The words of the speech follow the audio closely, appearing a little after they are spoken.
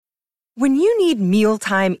When you need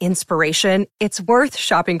mealtime inspiration, it's worth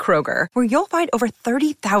shopping Kroger, where you'll find over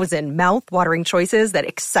 30,000 mouth-watering choices that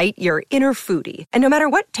excite your inner foodie. And no matter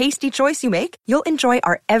what tasty choice you make, you'll enjoy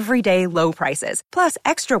our everyday low prices, plus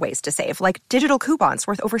extra ways to save, like digital coupons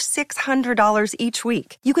worth over $600 each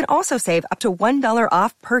week. You can also save up to $1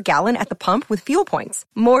 off per gallon at the pump with fuel points.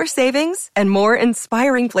 More savings and more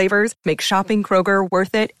inspiring flavors make shopping Kroger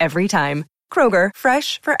worth it every time. Kroger,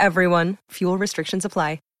 fresh for everyone. Fuel restrictions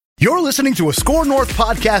apply. You're listening to a Score North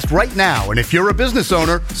podcast right now, and if you're a business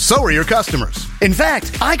owner, so are your customers. In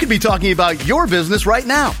fact, I could be talking about your business right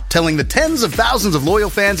now, telling the tens of thousands of loyal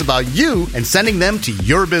fans about you and sending them to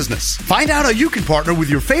your business. Find out how you can partner with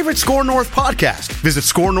your favorite Score North podcast. Visit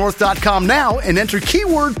scorenorth.com now and enter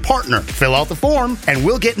keyword partner. Fill out the form, and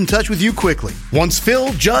we'll get in touch with you quickly. Once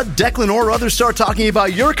Phil, Judd, Declan, or others start talking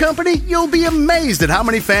about your company, you'll be amazed at how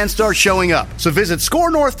many fans start showing up. So visit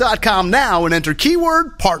scorenorth.com now and enter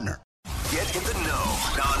keyword partner. Get in the know.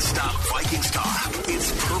 Non-stop Vikings talk.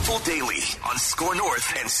 It's Purple Daily on Score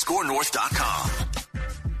North and scorenorth.com.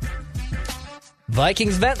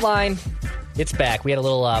 Vikings Vent Line. It's back. We had a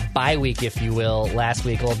little bye week, if you will, last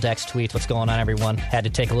week. Old Dex tweets, what's going on, everyone? Had to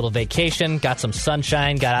take a little vacation, got some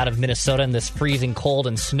sunshine, got out of Minnesota in this freezing cold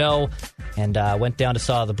and snow, and went down to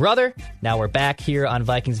saw the brother. Now we're back here on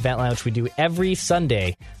Vikings Vent Line, which we do every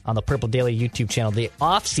Sunday on the Purple Daily YouTube channel. The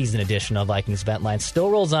off-season edition of Vikings Vent Line still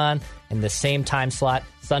rolls on in the same time slot,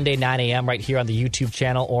 Sunday, 9 a.m. right here on the YouTube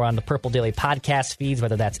channel or on the Purple Daily podcast feeds,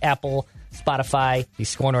 whether that's Apple, Spotify. The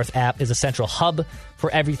Score North app is a central hub for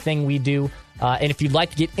everything we do. And if you'd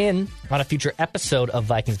like to get in on a future episode of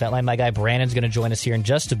Vikings Vent Line, my guy Brandon's going to join us here in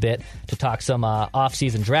just a bit to talk some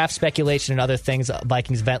off-season draft speculation and other things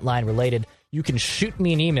Vikings Vent Line related. You can shoot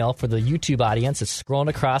me an email for the YouTube audience. It's scrolling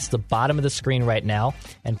across the bottom of the screen right now.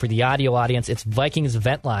 And for the audio audience, it's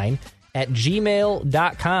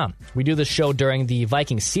vikingsventline@gmail.com. We do the show during the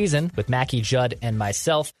Vikings season with Mackie, Judd, and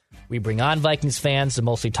myself. We bring on Vikings fans to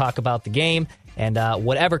mostly talk about the game and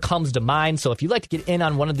whatever comes to mind. So if you'd like to get in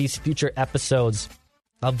on one of these future episodes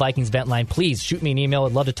of Vikings Vent Line, please shoot me an email.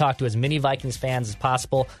 I'd love to talk to as many Vikings fans as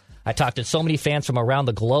possible. I talked to so many fans from around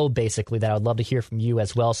the globe, basically, that I would love to hear from you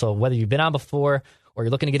as well. So whether you've been on before or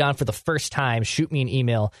you're looking to get on for the first time, shoot me an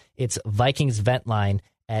email. It's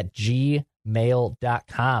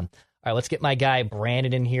vikingsventline@gmail.com. All right, let's get my guy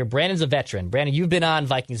Brandon in here. Brandon's a veteran. Brandon, you've been on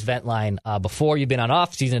Vikings Vent Line before. You've been on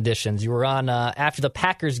off-season editions. You were on after the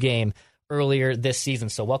Packers game earlier this season.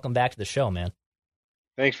 So welcome back to the show, man.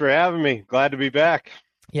 Thanks for having me. Glad to be back.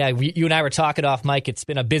 Yeah, you and I were talking off mic. It's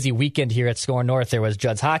been a busy weekend here at Score North. There was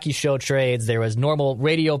Judd's Hockey Show trades. There was normal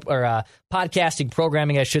radio or podcasting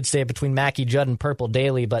programming, I should say, between Mackie, Judd, and Purple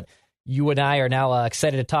Daily. But you and I are now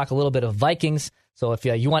excited to talk a little bit of Vikings. So if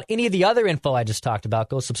you want any of the other info I just talked about,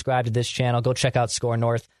 go subscribe to this channel. Go check out Score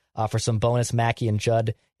North for some bonus Mackie and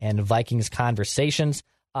Judd and Vikings conversations.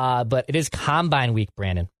 But it is Combine Week,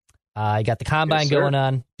 Brandon. You got the Combine going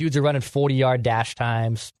on. Dudes are running 40-yard dash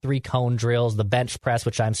times, 3 cone drills, the bench press,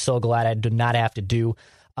 which I'm so glad I do not have to do.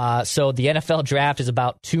 So the NFL draft is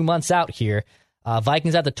about 2 months out here.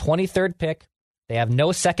 Vikings have the 23rd pick. They have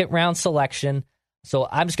no second-round selection. So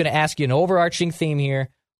I'm just going to ask you an overarching theme here.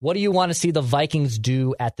 What do you want to see the Vikings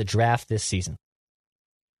do at the draft this season?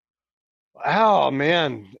 Oh,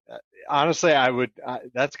 man. Honestly,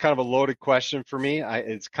 that's kind of a loaded question for me.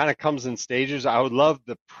 It kind of comes in stages. I would love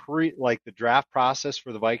the draft process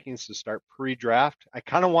for the Vikings to start pre-draft. I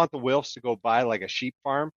kind of want the Wilfs to go buy like a sheep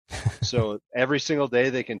farm. So every single day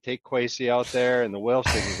they can take Kwesi out there and the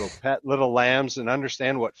Wilfs, they can go pet little lambs and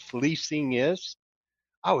understand what fleecing is.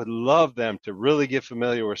 I would love them to really get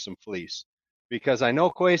familiar with some fleece, because I know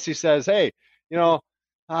Kwesi says, hey, we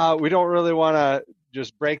don't really want to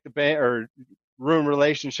just break the bank or ruin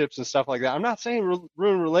relationships and stuff like that. I'm not saying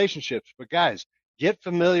ruin relationships, but guys, get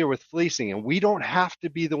familiar with fleecing, and we don't have to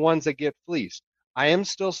be the ones that get fleeced. I am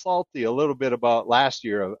still salty a little bit about last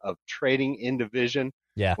year of trading in division.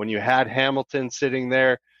 Yeah. When you had Hamilton sitting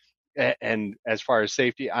there, and as far as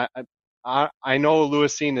safety, I know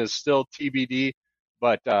Lewis Cine is still TBD,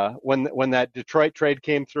 but when that Detroit trade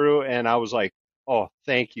came through, and I was like, oh,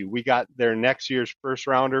 thank you. We got their next year's first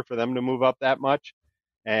rounder for them to move up that much.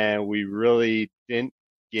 And we really didn't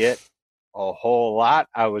get a whole lot.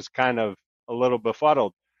 I was kind of a little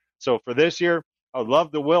befuddled. So for this year, I would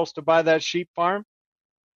love the Wills to buy that sheep farm.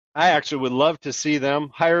 I actually would love to see them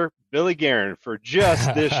hire Billy Guerin for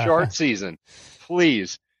just this short season.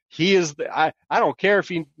 Please. He is I don't care if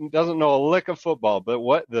he doesn't know a lick of football, but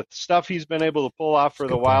what the stuff he's been able to pull off for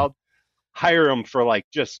the Wild, hire him for like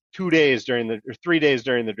just 3 days during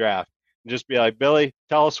the draft. And just be like, Billy,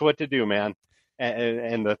 tell us what to do, man.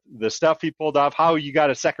 and the stuff he pulled off, how you got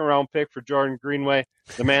a second round pick for Jordan Greenway.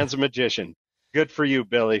 The man's a magician. Good for you,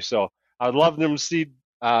 Billy. So I'd love them to see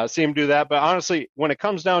him do that. But honestly, when it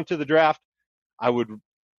comes down to the draft, I'm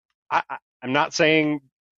not saying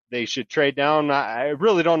they should trade down. I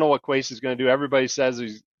really don't know what Kwesi's going to do. Everybody says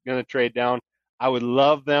he's going to trade down. I would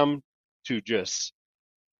love them to just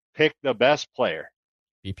pick the best player.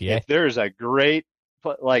 BPA. If there's a great,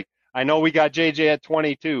 like, I know we got JJ at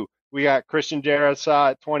 22. We got Christian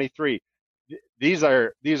Jarasaw at 23. These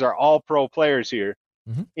are all pro players here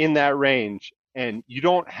in that range, and you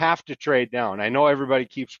don't have to trade down. I know everybody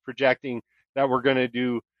keeps projecting that we're going to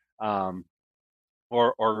do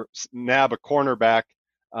or nab a cornerback,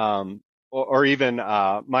 or even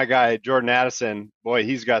my guy Jordan Addison. Boy,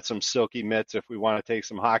 he's got some silky mitts. If we want to take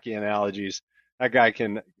some hockey analogies, that guy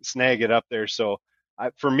can snag it up there. So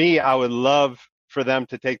for me, I would love for them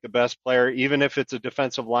to take the best player, even if it's a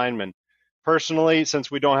defensive lineman. Personally,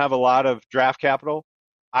 since we don't have a lot of draft capital,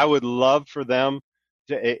 I would love for them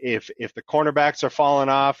to, if the cornerbacks are falling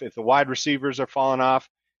off, if the wide receivers are falling off,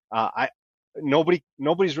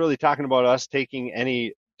 nobody's really talking about us taking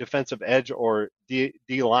any defensive edge or D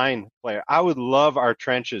line player. I would love our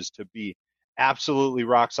trenches to be absolutely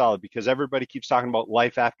rock solid, because everybody keeps talking about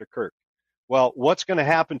life after Kirk. Well, what's going to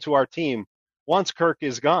happen to our team once Kirk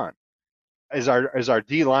is gone? Is our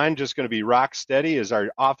D line just going to be rock steady? Is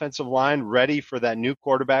our offensive line ready for that new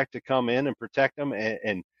quarterback to come in and protect them?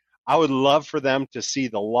 And I would love for them to see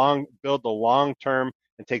build the long term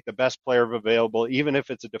and take the best player available, even if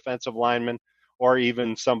it's a defensive lineman or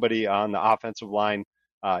even somebody on the offensive line.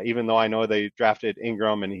 Even though I know they drafted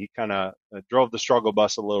Ingram and he kind of drove the struggle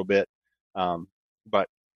bus a little bit, but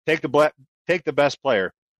take the best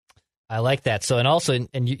player. I like that. So, and also,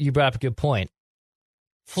 and you brought up a good point.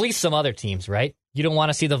 Fleece some other teams, right? You don't want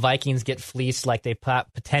to see the Vikings get fleeced like they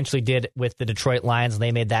potentially did with the Detroit Lions.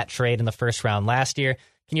 They made that trade in the first round last year.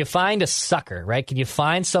 Can you find a sucker, right? Can you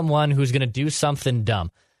find someone who's going to do something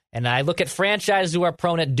dumb? And I look at franchises who are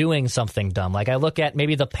prone at doing something dumb. Like I look at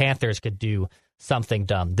maybe the Panthers could do something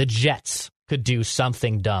dumb. The Jets could do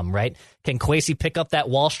something dumb, right? Can Kwesi pick up that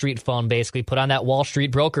Wall Street phone, basically put on that Wall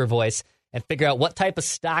Street broker voice and figure out what type of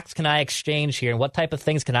stocks can I exchange here and what type of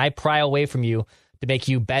things can I pry away from you to make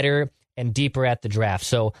you better and deeper at the draft?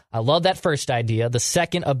 So I love that first idea. The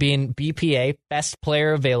second of being BPA, best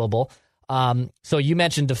player available. So you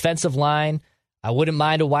mentioned defensive line. I wouldn't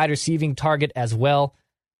mind a wide receiving target as well.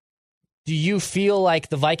 Do you feel like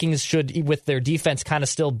the Vikings should, with their defense kind of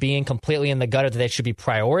still being completely in the gutter, that they should be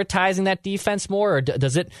prioritizing that defense more? Or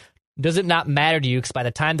does it not matter to you? Because by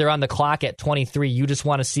the time they're on the clock at 23, you just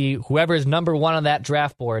want to see whoever is number one on that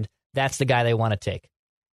draft board, that's the guy they want to take.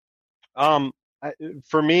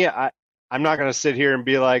 For me, I'm not going to sit here and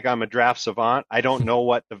be like I'm a draft savant. I don't know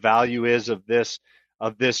what the value is of this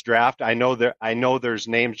draft. I know there's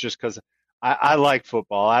names just because I like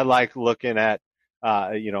football. I like looking at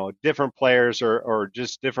different players or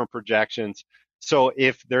just different projections. So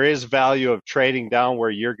if there is value of trading down where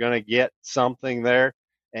you're going to get something there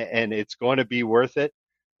and it's going to be worth it,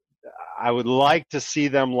 I would like to see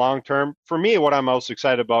them long term. For me, what I'm most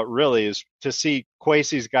excited about really is to see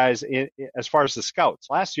Kwesi's guys in as far as the scouts.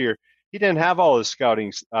 Last year, he didn't have all his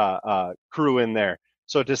scouting crew in there.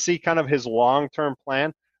 So to see kind of his long term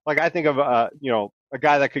plan, like I think of a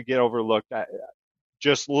guy that could get overlooked.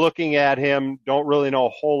 Just looking at him, don't really know a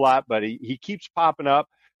whole lot, but he keeps popping up.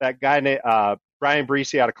 That guy named Brian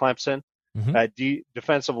Breesy out of Clemson,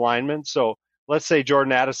 defensive lineman. So let's say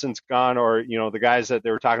Jordan Addison's gone, or the guys that they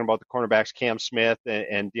were talking about, the cornerbacks, Cam Smith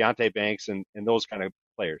and Deonte Banks and those kind of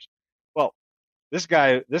players. Well, this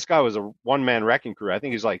guy was a one-man wrecking crew. I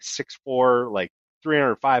think he's like 6'4", like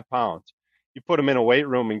 305 pounds. You put him in a weight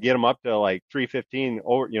room and get him up to like 315,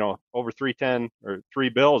 over 310 or 3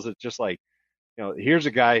 bills. It's just like, here's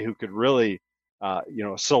a guy who could really,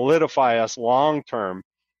 solidify us long term.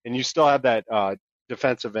 And you still have that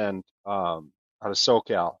defensive end out of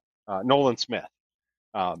SoCal, Nolan Smith.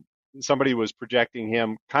 Somebody was projecting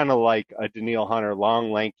him kind of like a Danielle Hunter,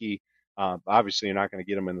 long, lanky. Obviously, you're not going to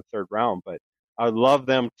get him in the third round, but I would love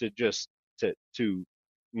them to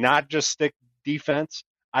not just stick defense.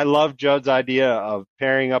 I love Judd's idea of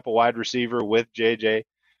pairing up a wide receiver with JJ.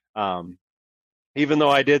 Even though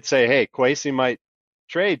I did say, hey, Kwesi might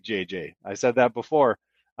trade JJ. I said that before.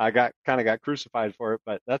 I got crucified for it,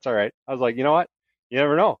 but that's all right. I was like, you know what? You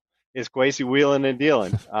never know. Is Kwesi wheeling and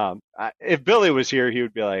dealing? If Billy was here, he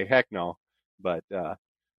would be like, heck no. But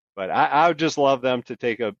I would just love them to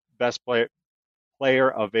take a best player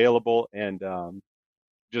available and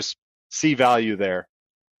just see value there.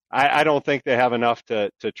 I don't think they have enough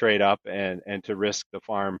to trade up and to risk the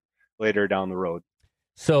farm later down the road.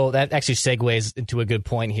 So that actually segues into a good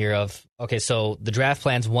point here of, okay, so the draft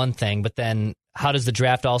plan's one thing, but then how does the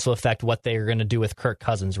draft also affect what they're going to do with Kirk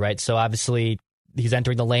Cousins, right? So obviously he's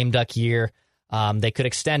entering the lame duck year. They could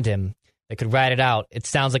extend him. They could ride it out. It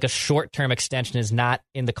sounds like a short-term extension is not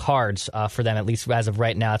in the cards for them, at least as of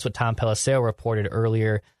right now. That's what Tom Pelissero reported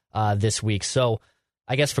earlier this week. So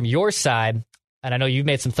I guess from your side, and I know you've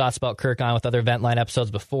made some thoughts about Kirk on with other Vent Line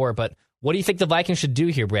episodes before, but what do you think the Vikings should do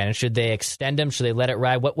here, Brandon? Should they extend him? Should they let it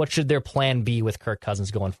ride? What should their plan be with Kirk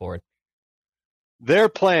Cousins going forward? Their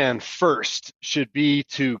plan first should be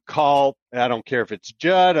to call, I don't care if it's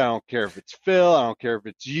Judd, I don't care if it's Phil, I don't care if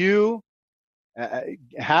it's you,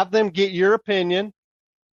 have them get your opinion.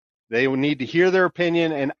 They will need to hear their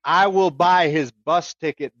opinion, and I will buy his bus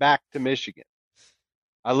ticket back to Michigan.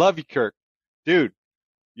 I love you, Kirk. Dude,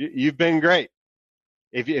 you've been great.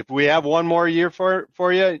 If we have one more year for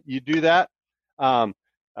you, you do that. I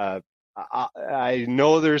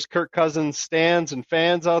know there's Kirk Cousins stands and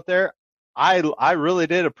fans out there. I really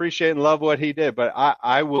did appreciate and love what he did, but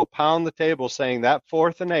I will pound the table saying that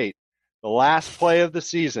 4th and 8, the last play of the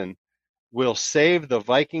season, will save the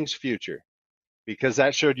Vikings' future, because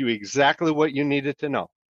that showed you exactly what you needed to know.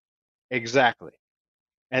 Exactly.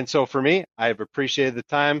 And so for me, I've appreciated the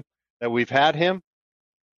time that we've had him.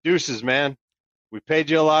 Deuces, man. We paid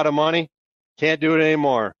you a lot of money. Can't do it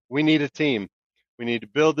anymore. We need a team. We need to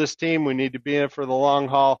build this team. We need to be in it for the long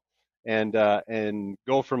haul and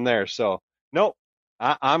go from there. So, nope,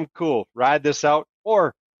 I'm cool. Ride this out.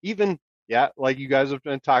 Or even, like you guys have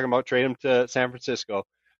been talking about, trade him to San Francisco.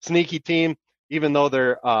 Sneaky team, even though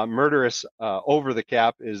they're murderous over the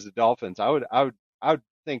cap, is the Dolphins. I would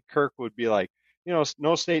think Kirk would be like,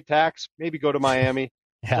 no state tax, maybe go to Miami.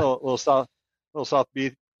 Yeah. Little South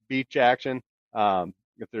Beach action.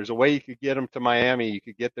 If there's a way you could get them to Miami, you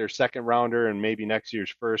could get their second rounder and maybe next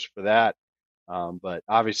year's first for that. But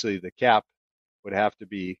obviously the cap would have to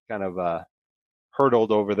be kind of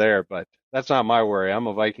hurdled over there. But that's not my worry. I'm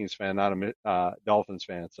a Vikings fan, not a Dolphins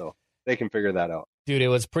fan, so they can figure that out. Dude, it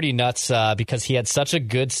was pretty nuts because he had such a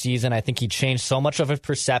good season. I think he changed so much of his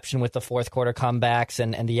perception with the fourth quarter comebacks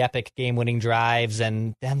and the epic game-winning drives,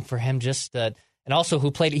 and then for him just and also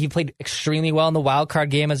he played extremely well in the wild card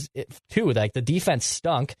game too. Like the defense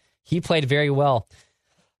stunk. He played very well.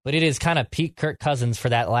 But it is kind of peak Kirk Cousins for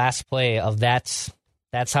that last play of that's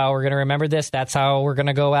how we're going to remember this. That's how we're going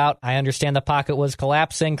to go out. I understand the pocket was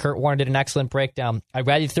collapsing. Kurt Warner did an excellent breakdown. I'd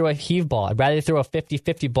rather you throw a heave ball. I'd rather you throw a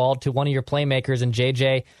 50-50 ball to one of your playmakers in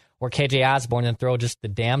JJ or KJ Osborne than throw just the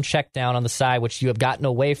damn check down on the side, which you have gotten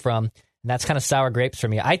away from. And that's kind of sour grapes for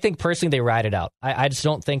me. I think personally they ride it out. I just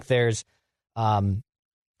don't think there's a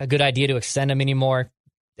good idea to extend him anymore.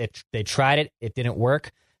 They tried it. It didn't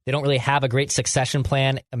work. They don't really have a great succession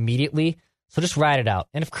plan immediately. So just ride it out.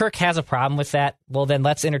 And if Kirk has a problem with that, well, then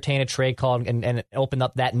let's entertain a trade call and open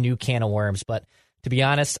up that new can of worms. But to be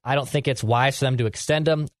honest, I don't think it's wise for them to extend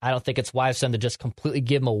him. I don't think it's wise for them to just completely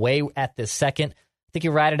give him away at this second. I think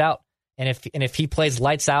you ride it out. And if he plays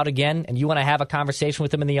lights out again and you want to have a conversation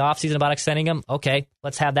with him in the offseason about extending him, okay,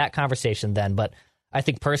 let's have that conversation then. But I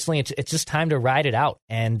think personally it's just time to ride it out.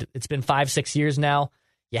 And it's been 5-6 years now.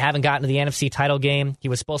 You haven't gotten to the NFC title game. He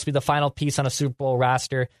was supposed to be the final piece on a Super Bowl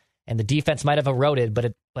roster. And the defense might have eroded,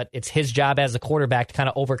 but it's his job as a quarterback to kind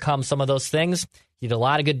of overcome some of those things. He did a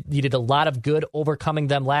lot of good overcoming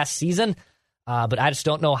them last season, but I just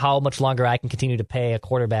don't know how much longer I can continue to pay a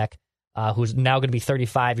quarterback who's now going to be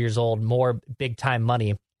 35 years old more big-time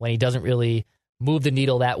money when he doesn't really move the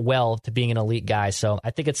needle that well to being an elite guy. So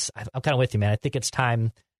I think I'm kind of with you, man. I think it's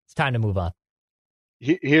time to move on.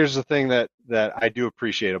 Here's the thing that I do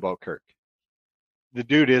appreciate about Kirk. The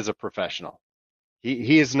dude is a professional.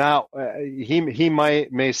 He is not. He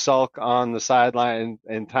may sulk on the sideline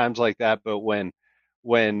and times like that, but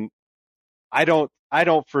when I don't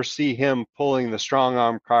foresee him pulling the strong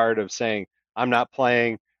arm card of saying I'm not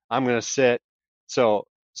playing, I'm going to sit. So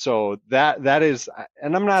that is,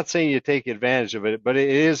 and I'm not saying you take advantage of it, but it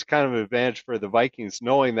is kind of an advantage for the Vikings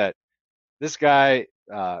knowing that this guy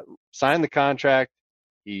signed the contract.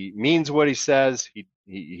 He means what he says.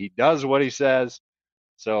 He does what he says.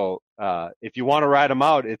 So if you want to ride him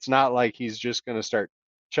out, it's not like he's just going to start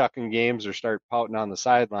chucking games or start pouting on the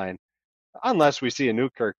sideline, unless we see a new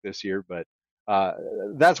Kirk this year. But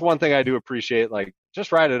that's one thing I do appreciate. Like,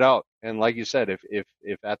 just ride it out. And like you said, if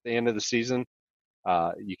at the end of the season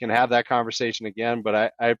you can have that conversation again.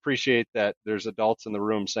 But I appreciate that there's adults in the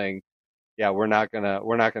room saying, yeah, we're not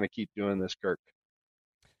gonna keep doing this, Kirk.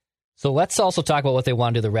 So let's also talk about what they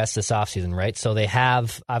want to do the rest of this offseason, right? So they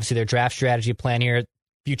have obviously their draft strategy plan here.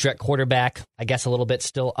 Future at quarterback, I guess a little bit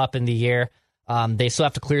still up in the air. They still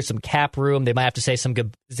have to clear some cap room. They might have to say some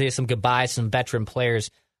goodbyes to some veteran players.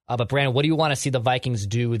 But Brandon, what do you want to see the Vikings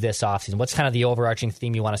do this offseason? What's kind of the overarching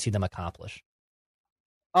theme you want to see them accomplish?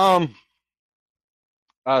 Some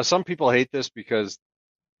people hate this because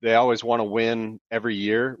they always want to win every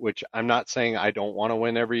year, which I'm not saying I don't want to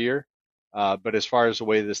win every year. But as far as the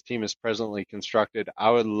way this team is presently constructed,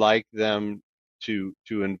 I would like them to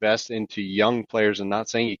invest into young players. And not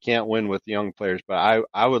saying you can't win with young players, but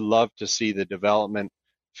I would love to see the development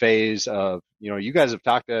phase of, you guys have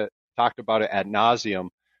talked about it ad nauseum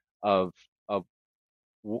of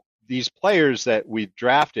these players that we've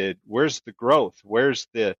drafted. Where's the growth?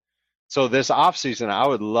 So this offseason, I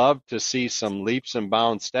would love to see some leaps and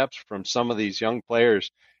bounds steps from some of these young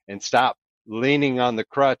players and stop leaning on the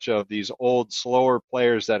crutch of these old, slower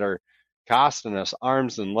players that are costing us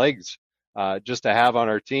arms and legs just to have on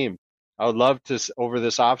our team. I would love to, over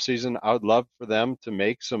this offseason, I would love for them to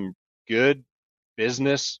make some good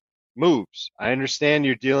business moves. I understand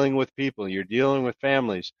you're dealing with people, you're dealing with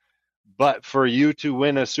families, but for you to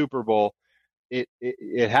win a Super Bowl,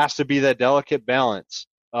 it has to be that delicate balance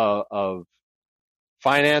of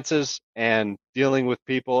finances and dealing with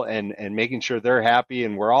people and making sure they're happy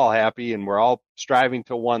and we're all happy and we're all striving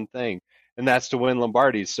to one thing, and that's to win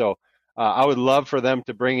Lombardi. So I would love for them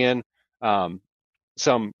to bring in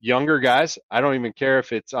some younger guys. I don't even care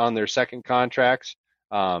if it's on their second contracts.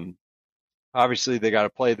 Obviously, they got to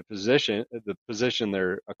play the position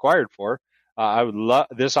they're acquired for. I would love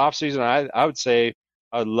this offseason. I would say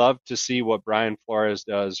I would love to see what Brian Flores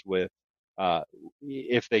does with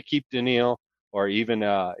if they keep Daniil or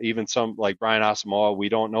even some like Brian Asamoah. We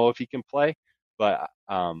don't know if he can play, but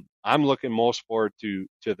I'm looking most forward to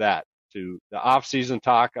that, to the offseason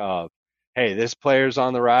talk of, hey, this player's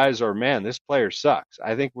on the rise, or man, this player sucks.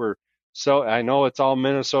 I think I know it's all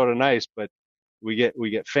Minnesota nice, but we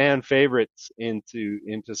get fan favorites into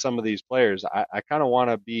some of these players. I kind of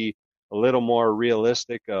want to be a little more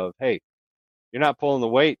realistic of, hey, you're not pulling the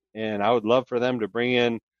weight, and I would love for them to bring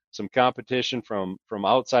in some competition from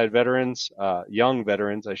outside veterans, young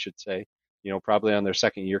veterans, I should say, probably on their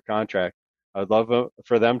second year contract. I'd love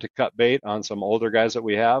for them to cut bait on some older guys that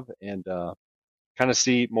we have and kind of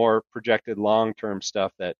see more projected long-term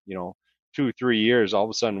stuff that, 2-3 years, all of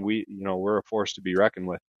a sudden we're a force to be reckoned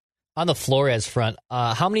with. On the Flores front,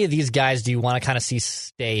 how many of these guys do you want to kind of see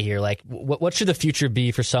stay here? Like, what should the future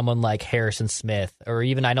be for someone like Harrison Smith, or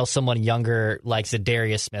even I know someone younger like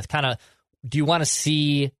Zadarius Smith? Kind of, do you want to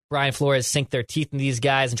see Brian Flores sink their teeth in these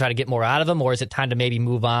guys and try to get more out of them, or is it time to maybe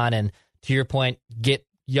move on and, to your point, get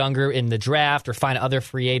younger in the draft or find other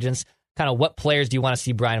free agents? Kind of what players do you want to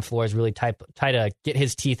see Brian Flores really try to get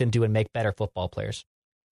his teeth into and make better football players?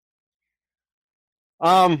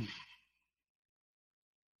 To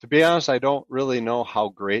be honest, I don't really know how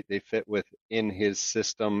great they fit within his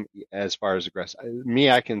system as far as aggressive.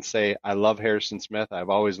 I can say I love Harrison Smith. I've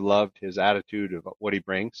always loved his attitude of what he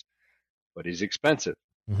brings, but he's expensive.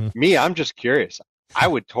 Mm-hmm. I'm just curious. I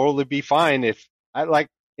would totally be fine if I like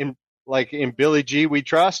in Billy G we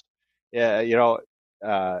trust.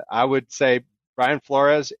 I would say, Brian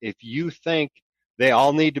Flores, if you think they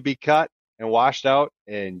all need to be cut and washed out,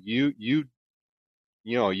 and you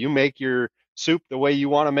make your soup the way you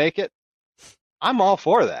want to make it, I'm all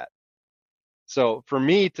for that. So for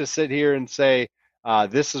me to sit here and say,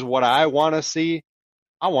 this is what I want to see,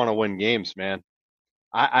 I want to win games, man.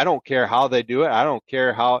 I don't care how they do it. I don't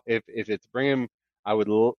care how, if it's bringing,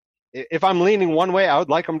 if I'm leaning one way, I would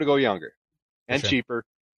like them to go younger and cheaper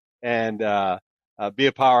and be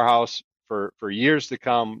a powerhouse for years to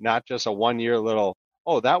come, not just a 1 year little,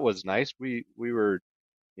 oh, that was nice. We were,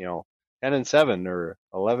 10-7 or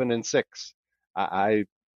 11-6. I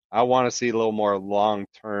want to see a little more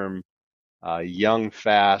long-term, young,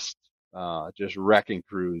 fast, just wrecking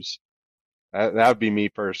crews. That would be me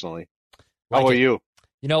personally. How about you?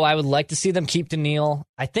 I would like to see them keep Daniil.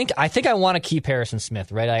 I think I want to keep Harrison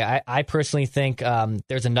Smith, right? I personally think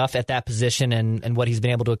there's enough at that position and what he's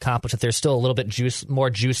been able to accomplish that there's still a little bit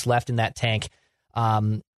more juice left in that tank.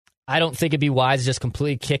 I don't think it'd be wise to just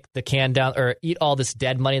completely kick the can down or eat all this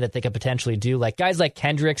dead money that they could potentially do. Like guys like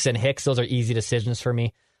Kendricks and Hicks, those are easy decisions for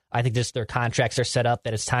me. I think just their contracts are set up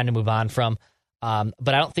that it's time to move on from. But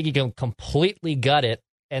I don't think you can completely gut it.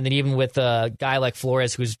 And then even with a guy like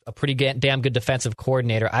Flores, who's a pretty damn good defensive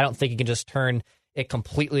coordinator, I don't think you can just turn it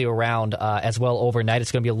completely around as well overnight.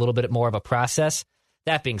 It's going to be a little bit more of a process.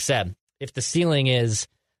 That being said, if the ceiling is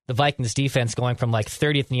the Vikings defense going from like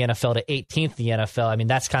 30th in the NFL to 18th in the NFL, I mean,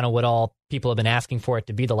 that's kind of what all people have been asking for it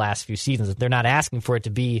to be the last few seasons. They're not asking for it to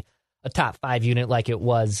be a top 5 unit like it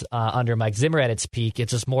was under Mike Zimmer at its peak.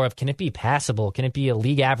 It's just more of, can it be passable? Can it be a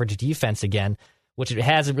league average defense again, which it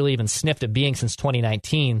hasn't really even sniffed at being since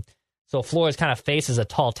 2019. So Flores kind of faces a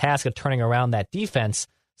tall task of turning around that defense.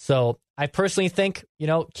 So I personally think,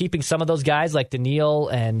 keeping some of those guys like Daniil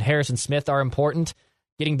and Harrison Smith are important.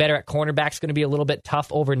 Getting better at cornerback is going to be a little bit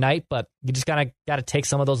tough overnight, but you just got to take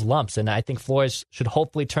some of those lumps. And I think Flores should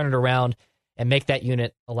hopefully turn it around and make that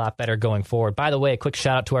unit a lot better going forward. By the way, a quick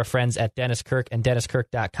shout out to our friends at Dennis Kirk and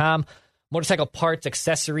DennisKirk.com. Motorcycle parts,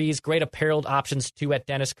 accessories, great apparel options too at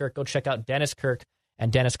Dennis Kirk. Go check out Dennis Kirk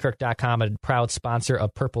and DennisKirk.com, a proud sponsor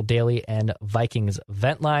of Purple Daily and Vikings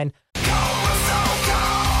Vent Line. Get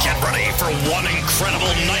ready for one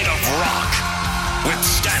incredible night of rock with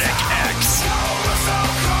Static X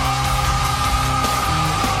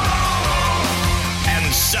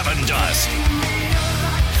and Seven Dust.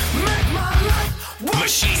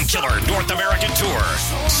 Machine Killer North American Tour,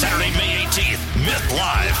 Saturday, May 18th, Myth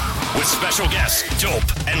Live, with special guests, Dope,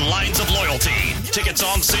 and Lines of Loyalty. Tickets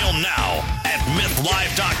on sale now at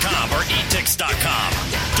mythlive.com or etix.com.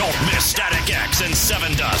 Don't miss Static X and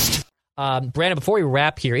Seven Dust. Brandon, before we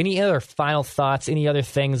wrap here, any other final thoughts, any other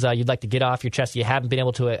things you'd like to get off your chest you haven't been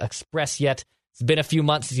able to express yet? It's been a few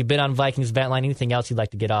months since you've been on Vikings Vent Line. Anything else you'd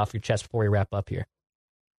like to get off your chest before we wrap up here?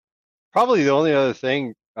 Probably the only other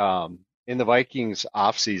thing in the Vikings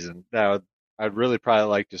offseason that I'd really probably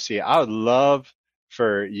like to see. I would love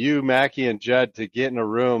for you, Mackie, and Judd to get in a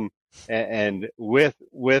room and with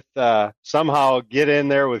somehow get in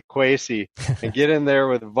there with Kwesi and get in there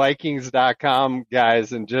with Vikings.com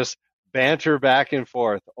guys and just banter back and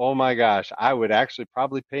forth. Oh my gosh, I would actually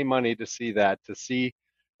probably pay money to see that, to see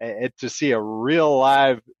a real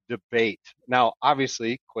live debate. Now,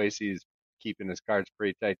 obviously, Kwesi is keeping his cards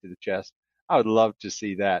pretty tight to the chest. I would love to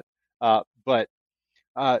see that. But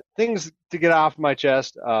things to get off my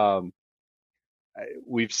chest.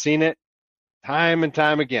 We've seen it time and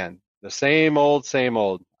time again. The same old, same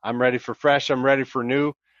old. I'm ready for fresh. I'm ready for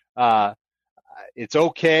new. It's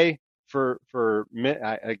okay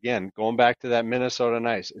again, going back to that Minnesota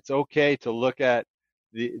Nice. It's okay to look at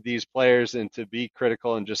these players and to be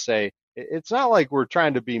critical and just say, it's not like we're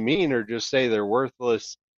trying to be mean or just say they're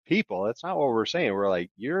worthless people. That's not what we're saying. We're like,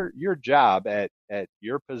 your job at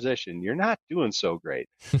your position, you're not doing so great.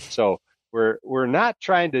 So we're not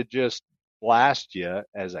trying to just blast you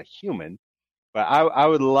as a human, but I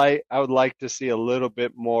would like to see a little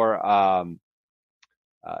bit more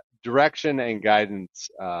direction and guidance,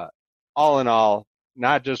 all in all,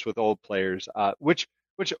 not just with old players. Which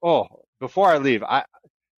before I leave,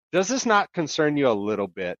 does this not concern you a little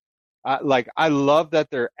bit? I love that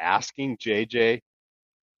they're asking JJ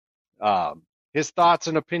his thoughts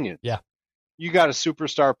and opinions. Yeah. You got a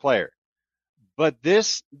superstar player. But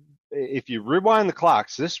this, if you rewind the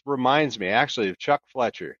clocks, this reminds me actually of Chuck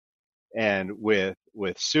Fletcher and with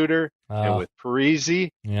Suter and with Parisi.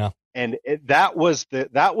 Yeah. And that was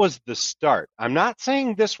the start. I'm not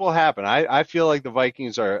saying this will happen. I feel like the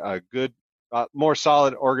Vikings are a good, more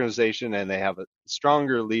solid organization and they have a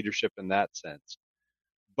stronger leadership in that sense.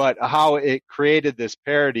 But how it created this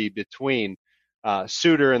parity between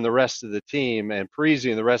Suter and the rest of the team and Parisi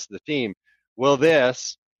and the rest of the team. Will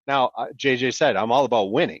this, now JJ said, I'm all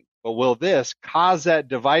about winning, but will this cause that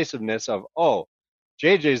divisiveness of,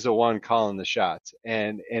 JJ's the one calling the shots?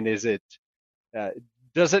 And is it,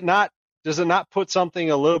 does it not put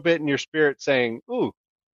something a little bit in your spirit saying, ooh,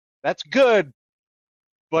 that's good,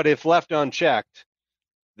 but if left unchecked,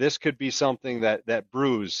 this could be something that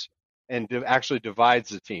brews and actually divides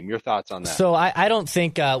the team? Your thoughts on that? So I don't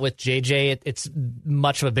think with JJ it's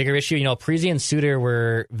much of a bigger issue. Parisi and Suter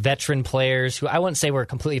were veteran players who I wouldn't say were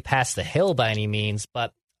completely past the hill by any means,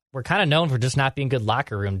 but we're kind of known for just not being good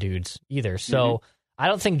locker room dudes either. So I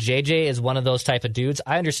don't think JJ is one of those type of dudes.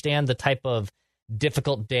 I understand the type of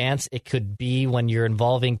difficult dance it could be when you're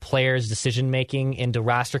involving players' decision-making into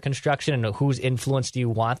roster construction and whose influence do you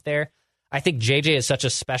want there. I think JJ is such a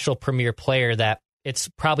special premier player that it's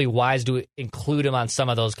probably wise to include him on some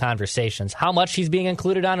of those conversations. How much he's being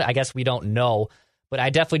included on, I guess we don't know, but I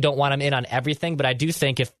definitely don't want him in on everything. But I do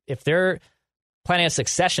think if they're planning a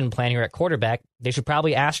succession plan here at quarterback, they should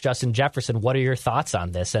probably ask Justin Jefferson, what are your thoughts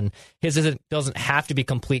on this? And his doesn't have to be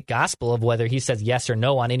complete gospel of whether he says yes or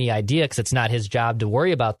no on any idea, because it's not his job to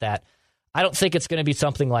worry about that. I don't think it's going to be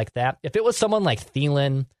something like that. If it was someone like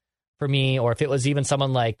Thielen, for me, or if it was even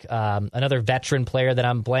someone like another veteran player that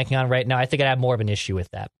I'm blanking on right now, I think I'd have more of an issue with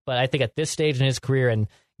that. But I think at this stage in his career, and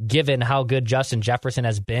given how good Justin Jefferson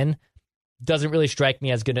has been, doesn't really strike me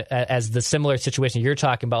as good as the similar situation you're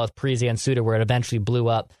talking about with Parisi and Suter, where it eventually blew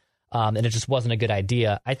up. and it just wasn't a good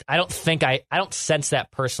idea. I don't sense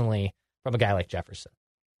that personally from a guy like Jefferson.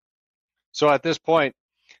 So at this point,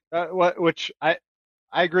 which I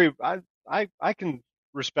agree, I can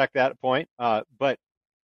respect that point. But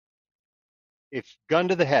if gun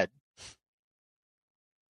to the head,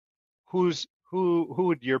 who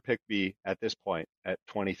would your pick be at this point at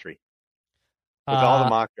 23 with all the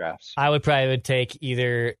mock drafts? I would take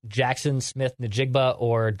either Jackson Smith-Njigba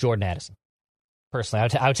or Jordan Addison. Personally,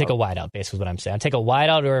 I would take a wideout, basically what I'm saying. I'd take a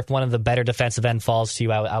wideout, or if one of the better defensive end falls to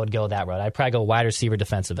you, I would go that route. I'd probably go wide receiver,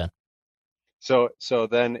 defensive end. So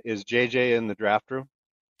then is JJ in the draft room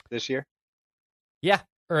this year? Yeah,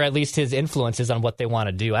 or at least his influence is on what they want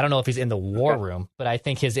to do. I don't know if he's in the war room, but I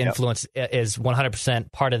think his influence is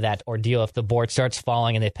 100% part of that ordeal. If the board starts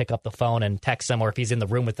falling and they pick up the phone and text him, or if he's in the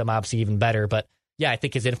room with them, obviously even better. But yeah, I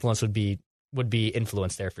think his influence would be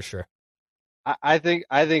influence there for sure. I think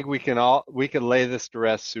we can lay this to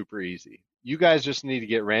rest super easy. You guys just need to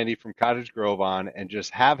get Randy from Cottage Grove on and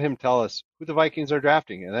just have him tell us who the Vikings are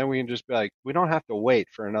drafting, and then we can just be like, we don't have to wait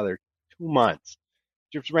for another 2 months.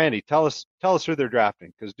 Just Randy, tell us who they're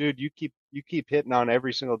drafting, because dude, you keep hitting on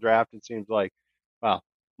every single draft. It seems like, well,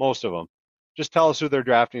 most of them. Just tell us who they're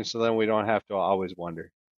drafting, so then we don't have to always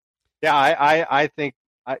wonder. Yeah, I think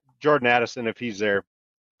Jordan Addison, if he's there,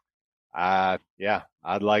 yeah,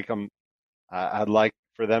 I'd like him. I'd like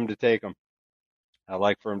for them to take him. I'd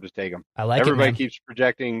like for him to take him. Everybody keeps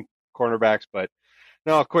projecting cornerbacks, but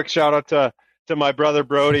no. A quick shout out to my brother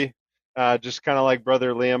Brody, just kind of like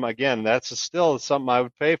brother Liam. Again, that's still something I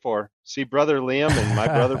would pay for. See brother Liam and my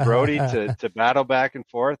brother Brody to battle back and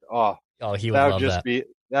forth. Oh, he would love that.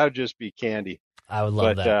 That would just be candy. I would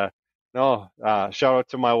love that. Shout out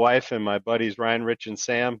to my wife and my buddies Ryan, Rich, and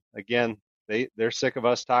Sam. Again, they're sick of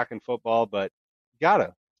us talking football, but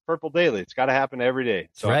gotta. Purple Daily. It's got to happen every day.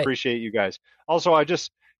 So I appreciate you guys. Also, I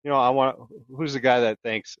just, who's the guy that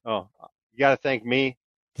thanks? Oh, you got to thank me.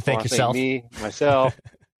 Thank yourself. Thank me, myself.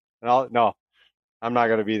 No, I'm not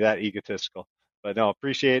going to be that egotistical. But no,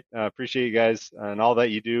 appreciate you guys and all that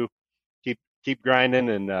you do. Keep grinding,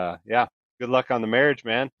 and good luck on the marriage,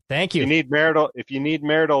 man. Thank you. If you need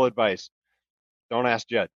marital advice, don't ask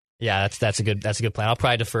Judd. Yeah, that's a good plan. I'll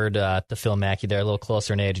probably defer to Phil Mackey there, a little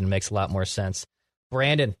closer in age, and it makes a lot more sense.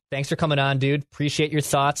 Brandon, thanks for coming on, dude. Appreciate your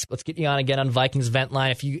thoughts. Let's get you on again on Vikings Vent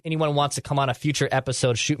Line. If anyone wants to come on a future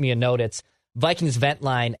episode, shoot me a note. It's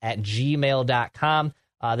VikingsVentLine@gmail.com.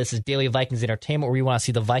 This is Daily Vikings Entertainment, where we want to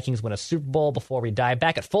see the Vikings win a Super Bowl before we die.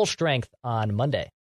 Back at full strength on Monday.